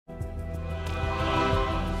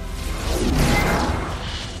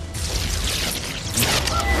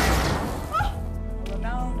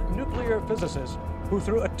physicist who,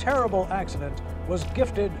 through a terrible accident, was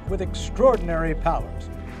gifted with extraordinary powers.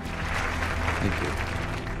 Thank you.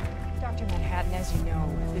 Dr. Manhattan, as you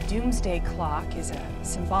know, the Doomsday Clock is a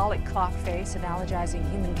symbolic clock face analogizing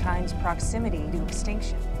humankind's proximity to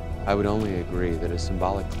extinction. I would only agree that a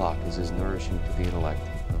symbolic clock is as nourishing to the intellect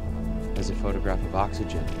as a photograph of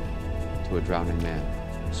oxygen to a drowning man.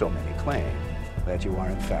 So many claim that you are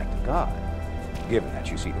in fact a god, given that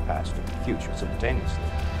you see the past and the future simultaneously.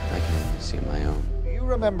 I can only see my own. Do you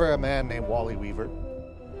remember a man named Wally Weaver?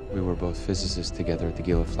 We were both physicists together at the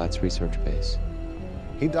Gila Flats research base.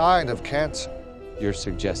 He died of cancer. You're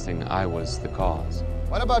suggesting I was the cause.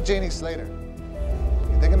 What about Janie Slater?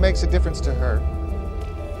 You think it makes a difference to her?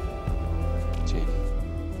 Janie.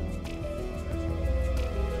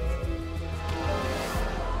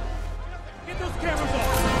 Get those cameras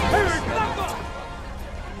off! Here we go!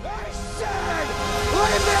 I said,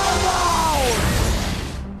 leave me alone!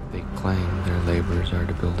 They claim their labors are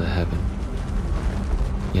to build a heaven,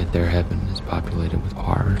 yet their heaven is populated with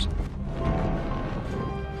horrors.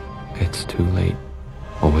 It's too late.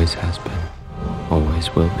 Always has been.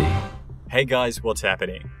 Always will be. Hey guys, what's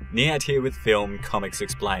happening? Niyat here with Film Comics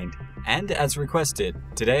Explained. And as requested,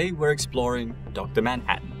 today we're exploring Dr.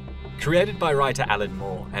 Manhattan. Created by writer Alan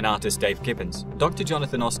Moore and artist Dave Gibbons, Dr.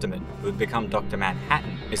 Jonathan Osterman, who would become Dr.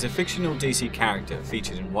 Manhattan, is a fictional DC character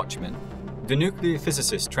featured in Watchmen. The nuclear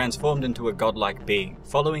physicist transformed into a godlike being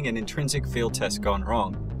following an intrinsic field test gone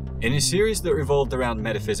wrong. In a series that revolved around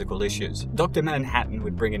metaphysical issues, Dr. Manhattan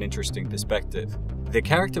would bring an interesting perspective. The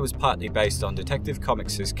character was partly based on Detective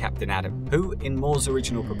Comics' Captain Atom, who, in Moore's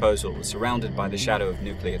original proposal, was surrounded by the shadow of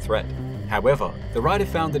nuclear threat. However, the writer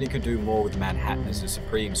found that he could do more with Manhattan as a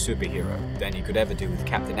supreme superhero than he could ever do with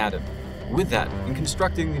Captain Atom. With that, in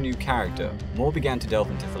constructing the new character, Moore began to delve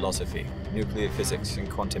into philosophy, nuclear physics, and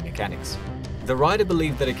quantum mechanics. The writer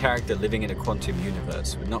believed that a character living in a quantum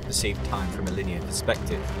universe would not perceive time from a linear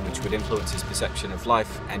perspective, which would influence his perception of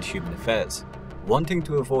life and human affairs. Wanting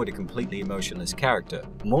to avoid a completely emotionless character,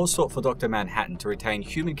 Moore sought for Dr. Manhattan to retain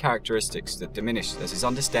human characteristics that diminished as his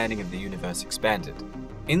understanding of the universe expanded.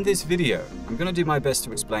 In this video, I'm going to do my best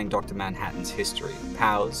to explain Dr. Manhattan's history,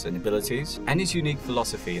 powers and abilities, and his unique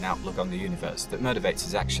philosophy and outlook on the universe that motivates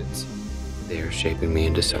his actions. They are shaping me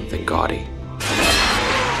into something gaudy.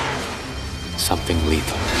 Something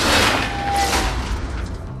lethal.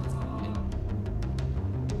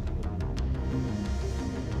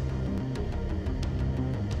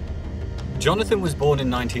 Jonathan was born in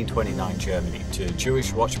 1929 Germany to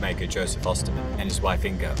Jewish watchmaker Joseph Osterman and his wife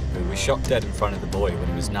Inga, who was shot dead in front of the boy when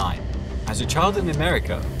he was 9. As a child in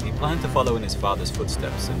America, he planned to follow in his father's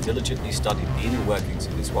footsteps and diligently studied the inner workings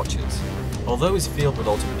of his watches. Although his field would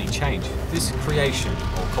ultimately change, this creation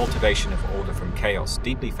or cultivation of order from chaos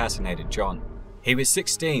deeply fascinated John. He was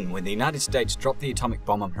 16 when the United States dropped the atomic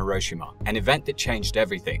bomb on Hiroshima, an event that changed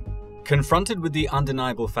everything. Confronted with the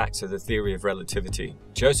undeniable facts of the theory of relativity,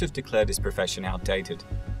 Joseph declared his profession outdated.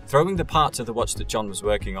 Throwing the parts of the watch that John was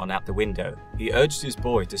working on out the window, he urged his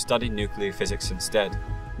boy to study nuclear physics instead.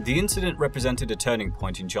 The incident represented a turning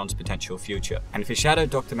point in John's potential future, and foreshadowed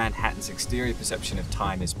Dr. Manhattan's exterior perception of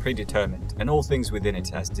time as predetermined and all things within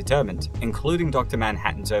it as determined, including Dr.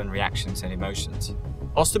 Manhattan's own reactions and emotions.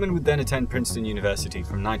 Osterman would then attend Princeton University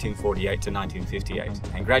from 1948 to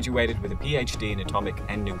 1958 and graduated with a PhD in atomic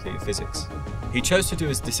and nuclear physics. He chose to do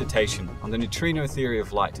his dissertation on the neutrino theory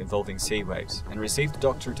of light involving C waves and received a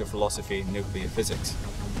doctorate of philosophy in nuclear physics.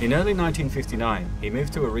 In early 1959, he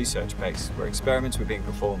moved to a research base where experiments were being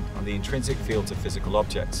performed on the intrinsic fields of physical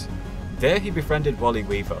objects. There he befriended Wally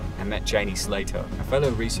Weaver and met Janie Slater, a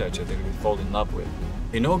fellow researcher that he would fall in love with.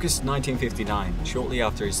 In August 1959, shortly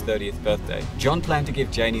after his 30th birthday, John planned to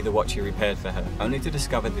give Janie the watch he repaired for her, only to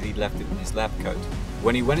discover that he'd left it in his lab coat.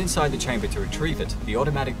 When he went inside the chamber to retrieve it, the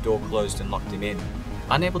automatic door closed and locked him in.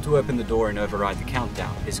 Unable to open the door and override the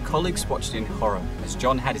countdown, his colleagues watched in horror as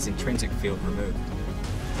John had his intrinsic field removed.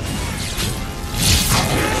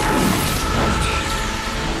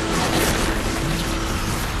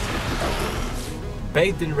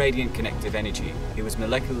 Bathed in radiant connective energy, he was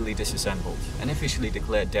molecularly disassembled and officially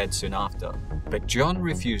declared dead soon after. But John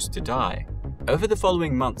refused to die. Over the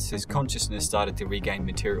following months, his consciousness started to regain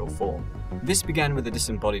material form. This began with a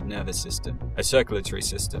disembodied nervous system, a circulatory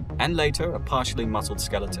system, and later a partially muscled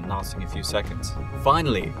skeleton lasting a few seconds.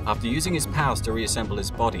 Finally, after using his powers to reassemble his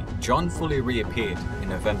body, John fully reappeared in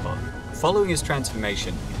November. Following his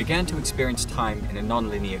transformation, he began to experience time in a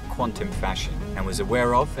non-linear quantum fashion and was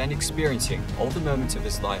aware of and experiencing all the moments of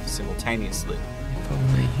his life simultaneously. If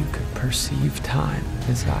only you could perceive time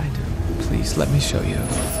as I do. Please let me show you.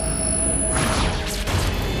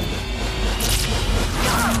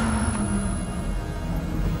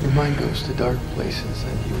 Your mind goes to dark places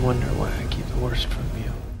and you wonder why I keep the worst from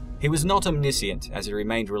you. He was not omniscient, as he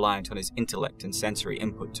remained reliant on his intellect and sensory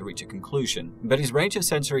input to reach a conclusion, but his range of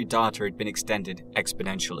sensory data had been extended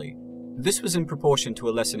exponentially. This was in proportion to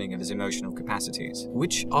a lessening of his emotional capacities,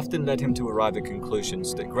 which often led him to arrive at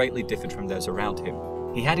conclusions that greatly differed from those around him.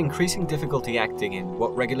 He had increasing difficulty acting in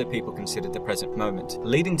what regular people considered the present moment,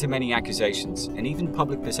 leading to many accusations and even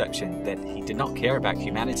public perception that he did not care about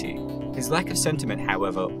humanity. His lack of sentiment,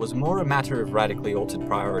 however, was more a matter of radically altered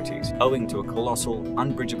priorities, owing to a colossal,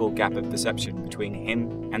 unbridgeable gap of perception between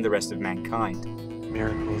him and the rest of mankind.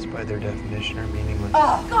 Miracles, by their definition, are meaningless.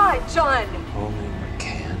 Oh, God, John! Only what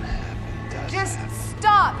can happen does Just happen.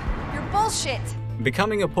 stop! You're bullshit!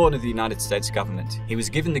 Becoming a pawn of the United States government, he was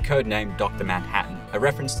given the code name Dr. Manhattan, a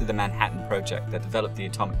reference to the Manhattan Project that developed the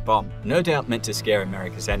atomic bomb, no doubt meant to scare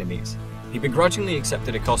America's enemies. He begrudgingly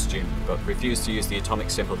accepted a costume, but refused to use the atomic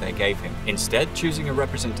symbol they gave him, instead choosing a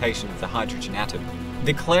representation of the hydrogen atom.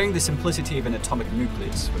 Declaring the simplicity of an atomic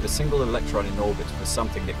nucleus with a single electron in orbit was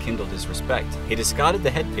something that kindled his respect, he discarded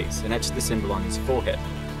the headpiece and etched the symbol on his forehead.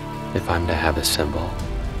 If I'm to have a symbol,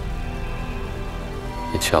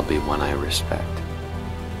 it shall be one I respect.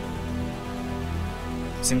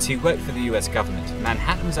 Since he worked for the US government,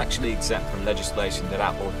 Manhattan was actually exempt from legislation that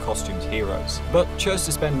outlawed costumed heroes, but chose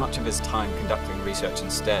to spend much of his time conducting research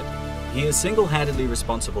instead. He is single-handedly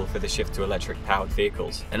responsible for the shift to electric-powered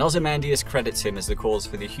vehicles, and Ozymandias credits him as the cause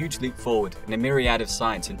for the huge leap forward in a myriad of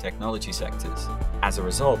science and technology sectors. As a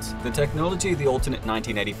result, the technology of the alternate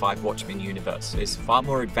 1985 Watchmen universe is far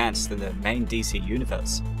more advanced than the main DC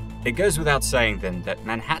universe. It goes without saying, then, that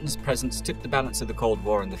Manhattan's presence tipped the balance of the Cold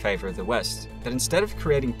War in the favor of the West, that instead of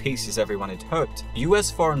creating peace as everyone had hoped,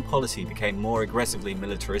 US foreign policy became more aggressively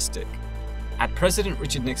militaristic. At President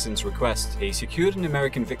Richard Nixon's request, he secured an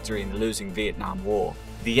American victory in the losing Vietnam War.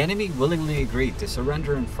 The enemy willingly agreed to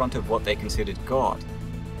surrender in front of what they considered God.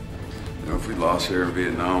 You know, if we lost here in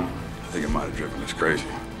Vietnam, I think it might have driven us crazy.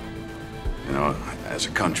 You know, as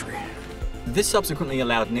a country. This subsequently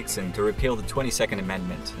allowed Nixon to repeal the 22nd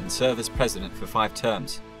Amendment and serve as president for 5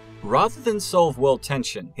 terms. Rather than solve world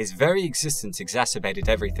tension, his very existence exacerbated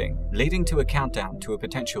everything, leading to a countdown to a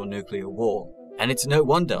potential nuclear war. And it's no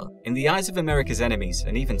wonder, in the eyes of America's enemies,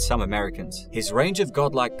 and even some Americans, his range of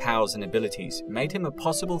godlike powers and abilities made him a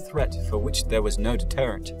possible threat for which there was no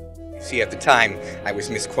deterrent. See, at the time, I was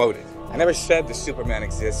misquoted. I never said the Superman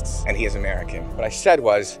exists and he is American. What I said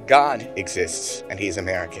was, God exists and he is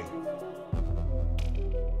American.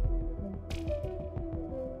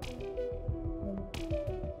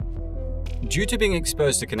 Due to being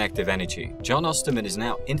exposed to connective energy, John Osterman is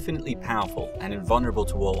now infinitely powerful and invulnerable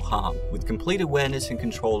to all harm, with complete awareness and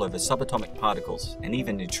control over subatomic particles and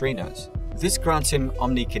even neutrinos. This grants him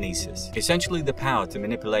omnikinesis, essentially the power to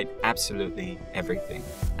manipulate absolutely everything.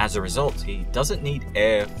 As a result, he doesn't need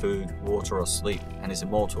air, food, water, or sleep, and is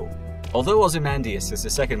immortal. Although Ozymandias is the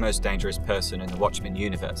second most dangerous person in the Watchmen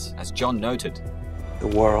universe, as John noted, The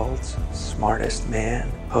world's smartest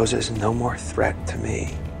man poses no more threat to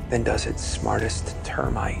me than does its smartest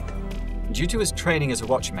termite. Due to his training as a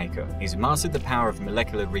watchmaker, he's mastered the power of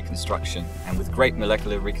molecular reconstruction, and with great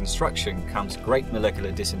molecular reconstruction comes great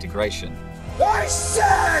molecular disintegration. I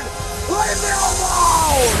said, leave me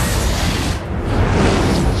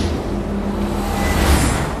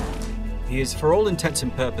alone! He is, for all intents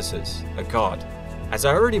and purposes, a god. As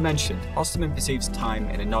I already mentioned, Osterman perceives time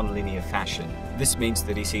in a non-linear fashion. This means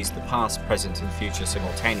that he sees the past, present, and future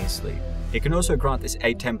simultaneously. He can also grant this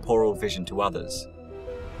atemporal vision to others.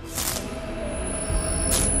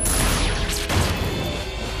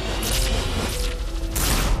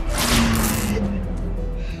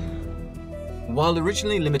 While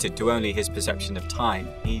originally limited to only his perception of time,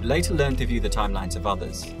 he later learned to view the timelines of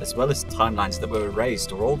others, as well as timelines that were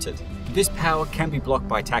erased or altered. This power can be blocked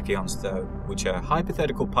by tachyons though, which are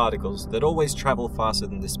hypothetical particles that always travel faster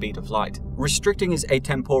than the speed of light, restricting his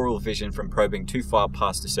atemporal vision from probing too far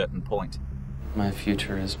past a certain point. My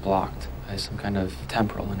future is blocked by some kind of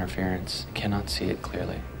temporal interference. I cannot see it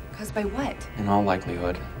clearly. Caused by what? In all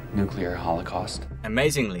likelihood, nuclear holocaust.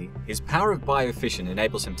 Amazingly, his power of biofission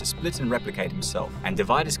enables him to split and replicate himself and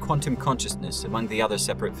divide his quantum consciousness among the other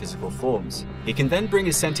separate physical forms. He can then bring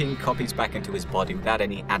his sentient copies back into his body without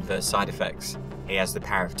any adverse side effects. He has the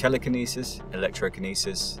power of telekinesis,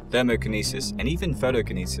 electrokinesis, thermokinesis, and even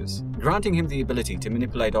photokinesis, granting him the ability to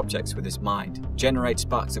manipulate objects with his mind, generate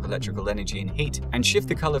sparks of electrical energy and heat, and shift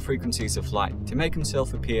the color frequencies of light to make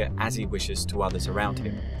himself appear as he wishes to others around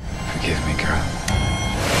him. Forgive me, girl.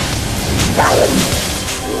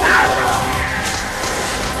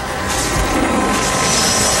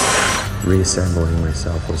 Reassembling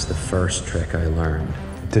myself was the first trick I learned.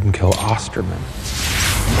 didn't kill Osterman.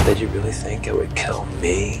 Did you really think it would kill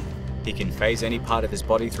me? He can phase any part of his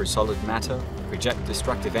body through solid matter, project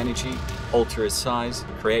destructive energy, alter his size,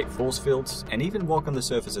 create force fields, and even walk on the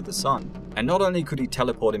surface of the sun. And not only could he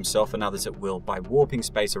teleport himself and others at will by warping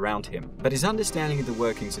space around him, but his understanding of the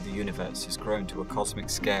workings of the universe has grown to a cosmic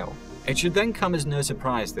scale. It should then come as no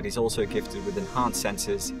surprise that he's also gifted with enhanced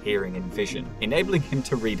senses, hearing, and vision, enabling him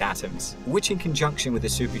to read atoms, which in conjunction with a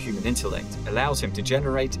superhuman intellect allows him to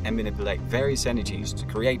generate and manipulate various energies to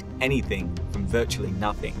create anything from virtually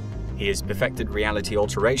nothing. He has perfected reality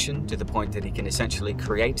alteration to the point that he can essentially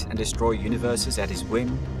create and destroy universes at his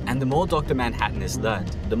whim, and the more Dr. Manhattan has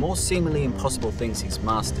learned, the more seemingly impossible things he's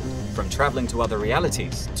mastered, from traveling to other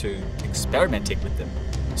realities to experimenting with them.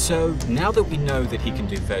 So, now that we know that he can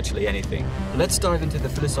do virtually anything, let's dive into the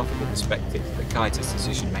philosophical perspective that guides his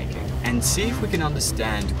decision making, and see if we can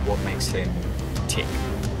understand what makes him tick.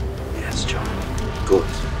 Yes, John. Good.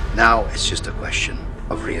 Now it's just a question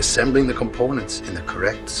of reassembling the components in the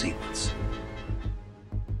correct sequence.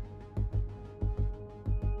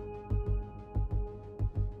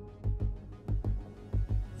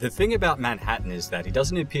 The thing about Manhattan is that he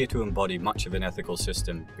doesn't appear to embody much of an ethical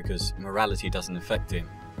system because morality doesn't affect him.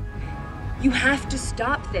 You have to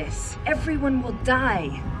stop this. Everyone will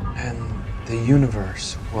die. And the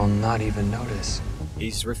universe will not even notice.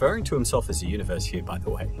 He's referring to himself as a universe here, by the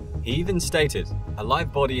way. He even stated, a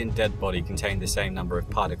live body and dead body contain the same number of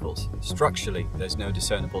particles. Structurally, there's no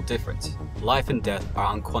discernible difference. Life and death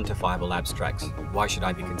are unquantifiable abstracts. Why should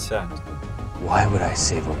I be concerned? Why would I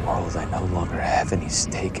save a world I no longer have any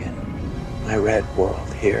stake in? My red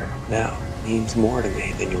world here, now, means more to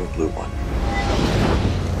me than your blue one.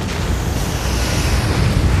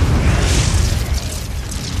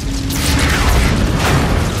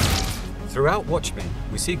 Throughout Watchmen,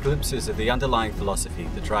 we see glimpses of the underlying philosophy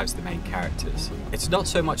that drives the main characters. It's not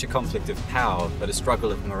so much a conflict of power, but a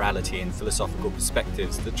struggle of morality and philosophical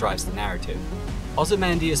perspectives that drives the narrative.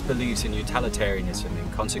 Ozymandias believes in utilitarianism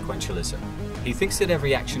and consequentialism. He thinks that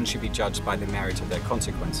every action should be judged by the merit of their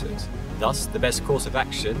consequences. Thus, the best course of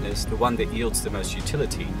action is the one that yields the most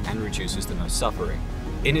utility and reduces the most suffering.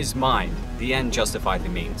 In his mind, the end justified the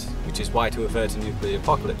means, which is why to avert a nuclear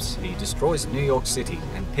apocalypse, he destroys New York City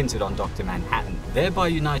and pins it on Dr. Manhattan, thereby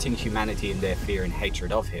uniting humanity in their fear and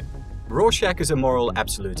hatred of him. Rorschach is a moral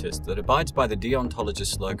absolutist that abides by the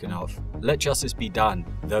deontologist slogan of, "Let justice be done,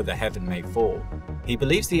 though the heaven may fall." He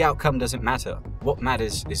believes the outcome doesn't matter. What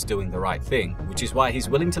matters is doing the right thing, which is why he's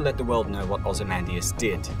willing to let the world know what Ozymandias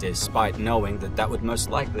did, despite knowing that that would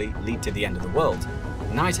most likely lead to the end of the world.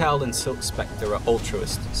 Night Owl and Silk Spectre are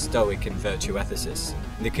altruist, stoic, and virtue ethicists.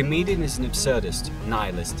 The comedian is an absurdist,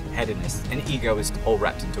 nihilist, hedonist, and egoist all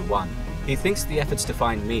wrapped into one. He thinks the efforts to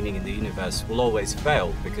find meaning in the universe will always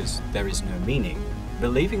fail because there is no meaning.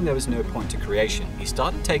 Believing there was no point to creation, he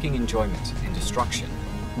started taking enjoyment in destruction.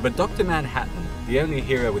 But Dr. Manhattan, the only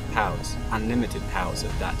hero with powers, unlimited powers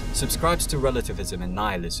at that, subscribes to relativism and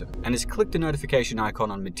nihilism, and has clicked the notification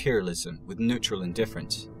icon on materialism with neutral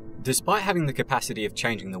indifference. Despite having the capacity of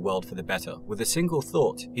changing the world for the better, with a single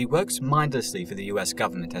thought, he works mindlessly for the US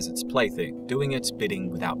government as its plaything, doing its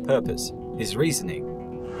bidding without purpose. His reasoning: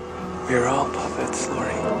 We're all puppets,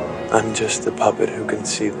 Laurie. I'm just the puppet who can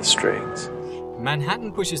see the strings.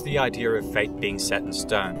 Manhattan pushes the idea of fate being set in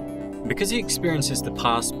stone. Because he experiences the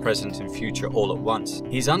past, present, and future all at once,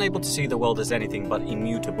 he's unable to see the world as anything but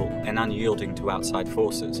immutable and unyielding to outside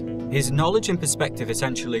forces. His knowledge and perspective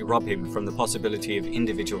essentially rob him from the possibility of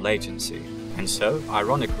individual agency. And so,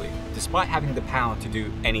 ironically, despite having the power to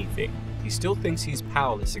do anything, he still thinks he's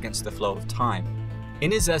powerless against the flow of time. In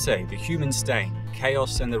his essay, The Human Stain,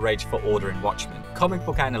 Chaos and the Rage for Order in Watchmen, comic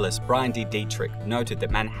book analyst Brian D. Dietrich noted that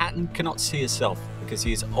Manhattan cannot see himself because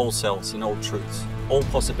he is all selves and all truths, all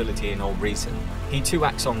possibility and all reason. He too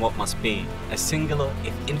acts on what must be, a singular,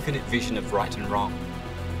 if infinite vision of right and wrong.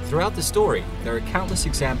 Throughout the story, there are countless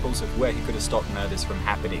examples of where he could have stopped murders from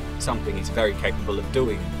happening, something he's very capable of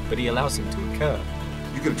doing, but he allows them to occur.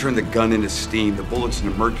 You could have turned the gun into steam, the bullets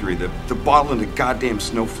into mercury, the bottle into goddamn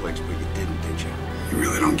snowflakes, but you didn't, did you? You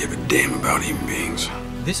really don't give a damn about human beings.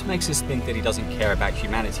 This makes us think that he doesn't care about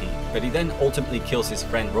humanity, but he then ultimately kills his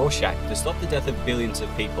friend Rorschach to stop the death of billions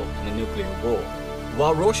of people in a nuclear war.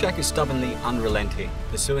 While Rorschach is stubbornly unrelenting,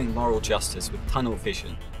 pursuing moral justice with tunnel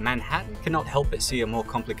vision, Manhattan cannot help but see a more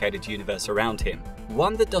complicated universe around him,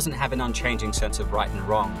 one that doesn't have an unchanging sense of right and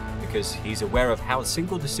wrong, because he's aware of how a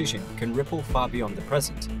single decision can ripple far beyond the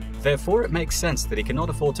present. Therefore, it makes sense that he cannot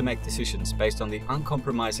afford to make decisions based on the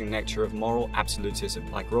uncompromising nature of moral absolutism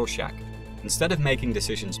like Rorschach. Instead of making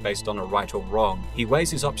decisions based on a right or wrong, he weighs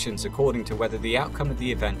his options according to whether the outcome of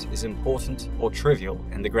the event is important or trivial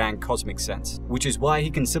in the grand cosmic sense, which is why he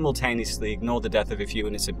can simultaneously ignore the death of a few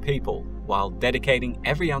innocent people, while dedicating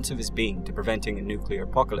every ounce of his being to preventing a nuclear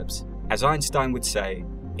apocalypse. As Einstein would say,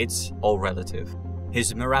 it's all relative.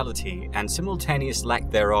 His morality and simultaneous lack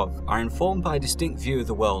thereof are informed by a distinct view of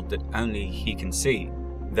the world that only he can see.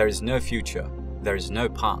 There is no future, there is no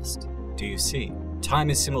past. Do you see? Time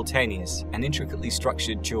is simultaneous, an intricately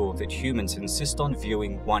structured jewel that humans insist on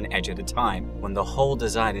viewing one edge at a time, when the whole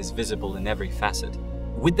design is visible in every facet.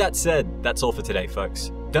 With that said, that's all for today,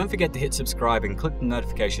 folks. Don't forget to hit subscribe and click the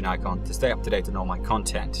notification icon to stay up to date on all my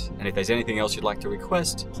content. And if there's anything else you'd like to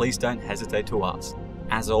request, please don't hesitate to ask.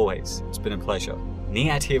 As always, it's been a pleasure.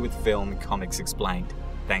 Niyat here with Film and Comics Explained.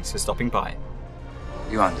 Thanks for stopping by.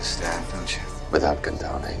 You understand, don't you? Without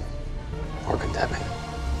condoning or condemning.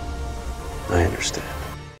 I understand.